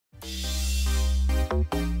Hi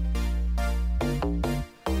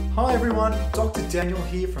everyone, Dr. Daniel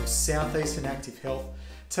here from Southeastern Active Health.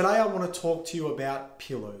 Today I want to talk to you about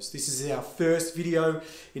pillows. This is our first video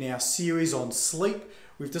in our series on sleep.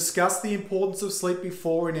 We've discussed the importance of sleep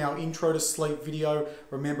before in our intro to sleep video.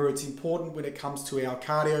 Remember, it's important when it comes to our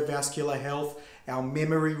cardiovascular health, our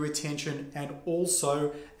memory retention, and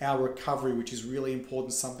also our recovery, which is really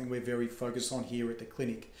important, something we're very focused on here at the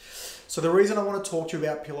clinic. So the reason I want to talk to you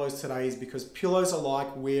about pillows today is because pillows are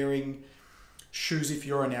like wearing shoes if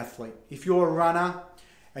you're an athlete. If you're a runner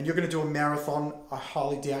and you're going to do a marathon, I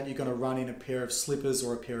highly doubt you're going to run in a pair of slippers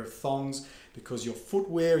or a pair of thongs, because your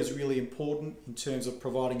footwear is really important in terms of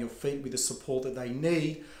providing your feet with the support that they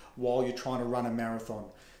need while you're trying to run a marathon.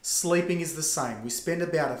 Sleeping is the same. We spend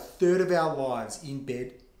about a third of our lives in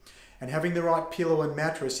bed, and having the right pillow and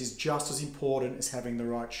mattress is just as important as having the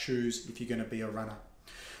right shoes if you're going to be a runner.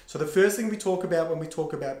 So the first thing we talk about when we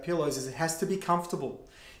talk about pillows is it has to be comfortable.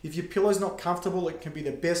 If your pillow's not comfortable, it can be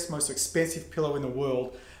the best, most expensive pillow in the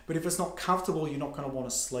world, but if it's not comfortable, you're not going to want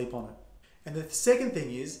to sleep on it. And the second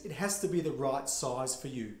thing is, it has to be the right size for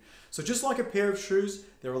you. So just like a pair of shoes,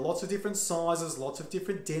 there are lots of different sizes, lots of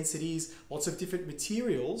different densities, lots of different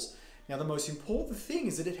materials. Now the most important thing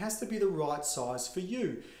is that it has to be the right size for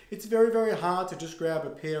you. It's very, very hard to just grab a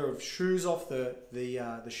pair of shoes off the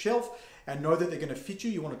shelf and know that they're going to fit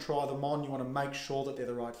you. You want to try them on, you want to make sure that they're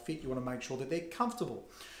the right fit, you want to make sure that they're comfortable.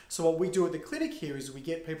 So what we do at the clinic here is we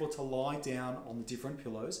get people to lie down on the different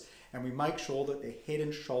pillows and we make sure that their head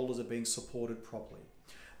and shoulders are being supported properly.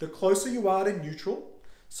 The closer you are to neutral,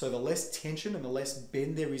 so the less tension and the less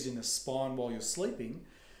bend there is in the spine while you're sleeping,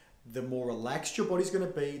 the more relaxed your body's going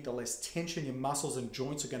to be, the less tension your muscles and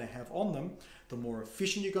joints are going to have on them, the more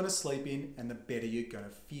efficient you're going to sleep in, and the better you're going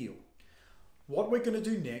to feel. What we're going to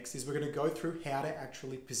do next is we're going to go through how to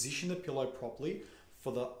actually position the pillow properly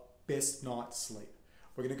for the best night's sleep.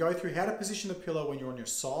 We're going to go through how to position the pillow when you're on your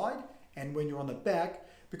side and when you're on the back,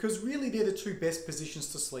 because really they're the two best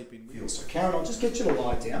positions to sleep in. So Karen, I'll just get you to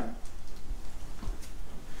lie down.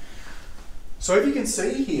 So if you can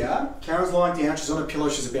see here, Karen's lying down, she's on a pillow,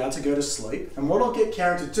 she's about to go to sleep. And what I'll get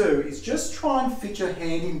Karen to do is just try and fit your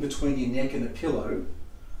hand in between your neck and the pillow.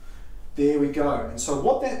 There we go. And so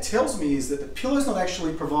what that tells me is that the pillow's not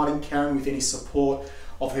actually providing Karen with any support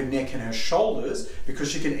of her neck and her shoulders,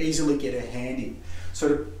 because she can easily get her hand in. So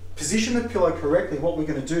to position the pillow correctly, what we're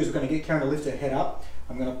going to do is we're going to get Karen to lift her head up.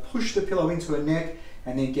 I'm going to push the pillow into her neck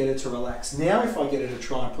and then get her to relax. Now if I get her to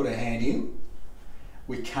try and put her hand in,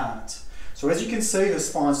 we can't. So as you can see, her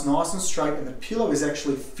spine's nice and straight and the pillow is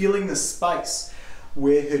actually filling the space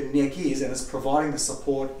where her neck is and is providing the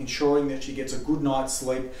support, ensuring that she gets a good night's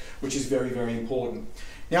sleep, which is very, very important.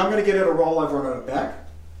 Now I'm going to get her to roll over on her back.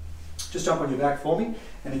 Just jump on your back for me.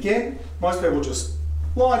 And again, most people just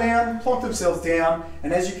lie down, plonk themselves down,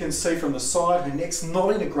 and as you can see from the side, her neck's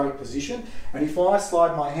not in a great position. And if I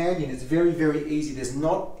slide my hand in, it's very, very easy. There's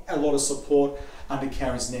not a lot of support under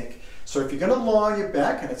Karen's neck. So if you're going to lie on your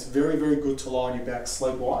back, and it's very, very good to lie on your back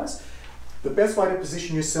sleep-wise, the best way to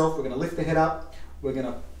position yourself, we're going to lift the head up, we're going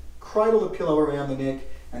to cradle the pillow around the neck,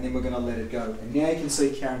 and then we're going to let it go. And now you can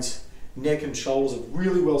see Karen's neck and shoulders are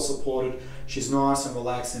really well supported. She's nice and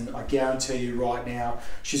relaxed, and I guarantee you right now,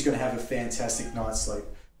 she's going to have a fantastic night's sleep.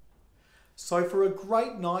 So for a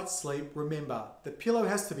great night's sleep, remember, the pillow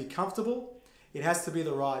has to be comfortable, it has to be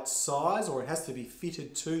the right size, or it has to be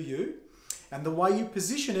fitted to you, and the way you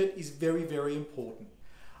position it is very, very important.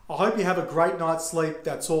 I hope you have a great night's sleep.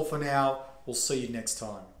 That's all for now. We'll see you next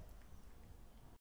time.